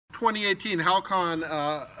2018 Halcón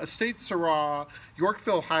Estate Syrah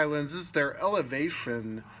Yorkville Highlands. This is their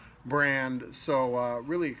Elevation brand, so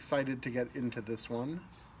really excited to get into this one.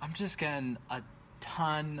 I'm just getting a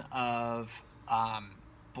ton of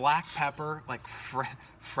black pepper, like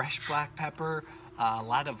fresh black pepper, a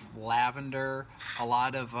lot of lavender, a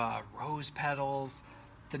lot of rose petals.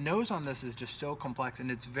 The nose on this is just so complex,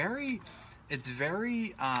 and it's very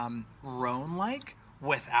roan-like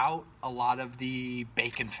without a lot of the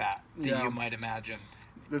bacon fat that you might imagine.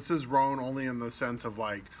 This is roan only in the sense of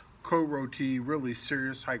like coat roti, really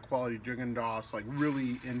serious high quality Jiggendos, like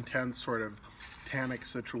really intense sort of tannic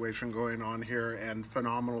situation going on here, and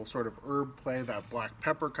phenomenal sort of herb play, that black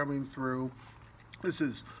pepper coming through. This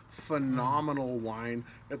is phenomenal wine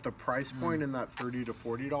at the price point in that $30 to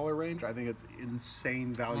 $40 range. I think it's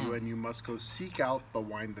insane value, and you must go seek out the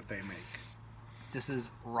wine that they make. This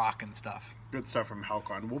is rockin' stuff. Good stuff from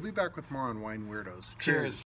Halcón. We'll be back with more on Wine Weirdos. Cheers.